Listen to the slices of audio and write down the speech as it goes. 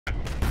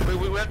We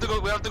have to go.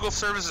 We have to go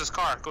service this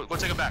car. Go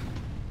take it back.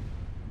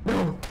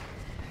 No.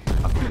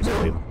 I'm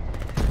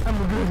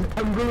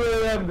good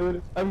where I am,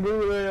 dude. I'm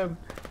good where I am.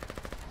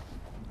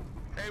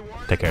 Hey,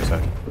 Take care,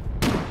 sir.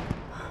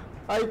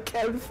 I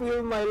can't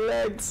feel my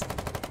legs.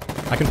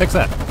 I can fix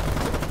that.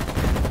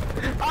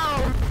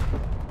 Ow!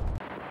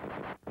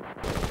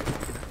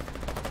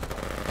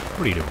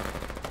 What are you doing?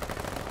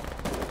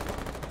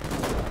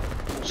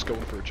 Just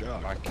going for a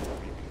jog. I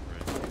can't be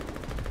friends.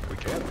 We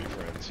can be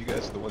friends. You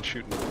guys are the ones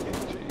shooting at the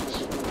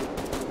NGs.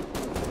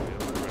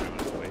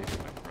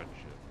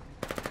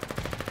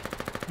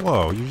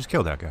 Whoa, you just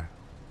killed that guy.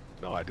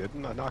 No, I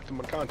didn't. I knocked him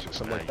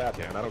unconscious. I'm like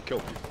Batman. I don't kill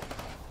people.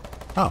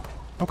 Oh,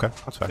 okay.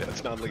 That's fine. Yeah,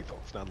 it's non-lethal.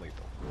 It's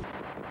non-lethal.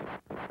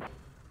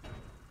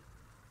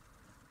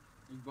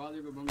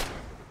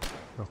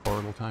 A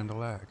horrible time to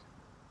lag.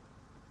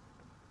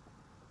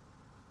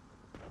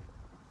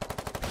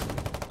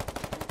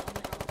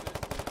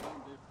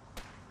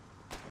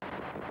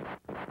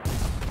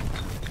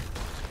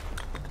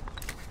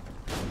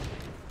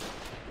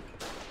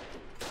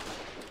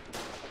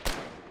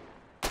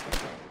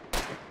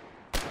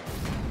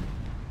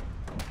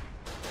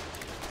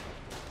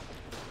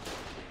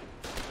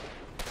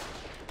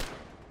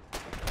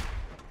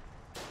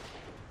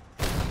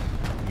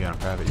 You got a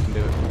private, you can do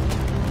it.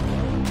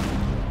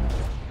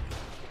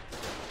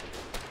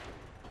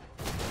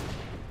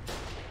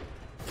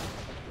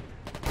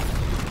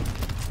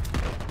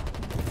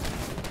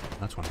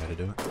 That's one way to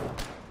do it.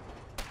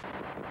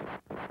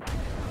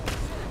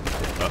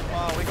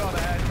 Oh, we got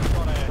Ash, we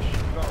got Ash.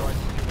 We got right.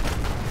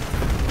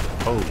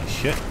 Holy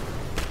shit.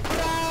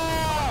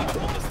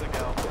 Pull this thing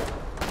out.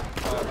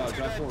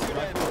 Drive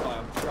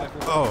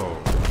forward.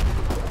 Oh.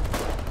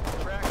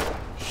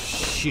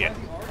 Shit.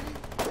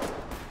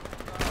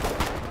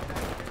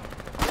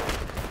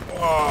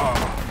 Oh.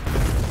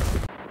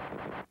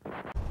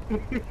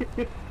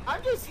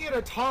 I'm just here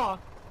to talk.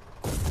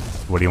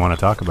 What do you want to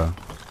talk about?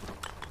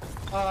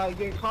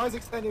 Your car's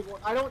extended.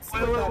 I don't see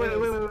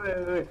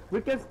Wait.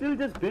 We can still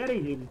just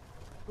bury him.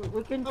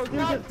 We can still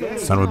just bury him.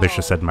 Son of a bitch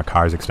just said my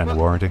car's extended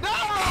warranty. No!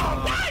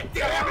 God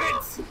damn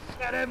it!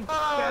 Get him!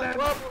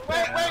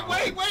 Well,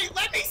 wait!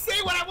 Let me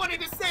say what I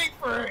wanted to say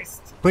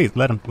first. Please,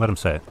 let him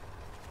say it.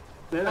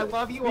 I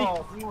love you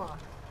all.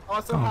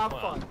 Also, have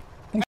fun.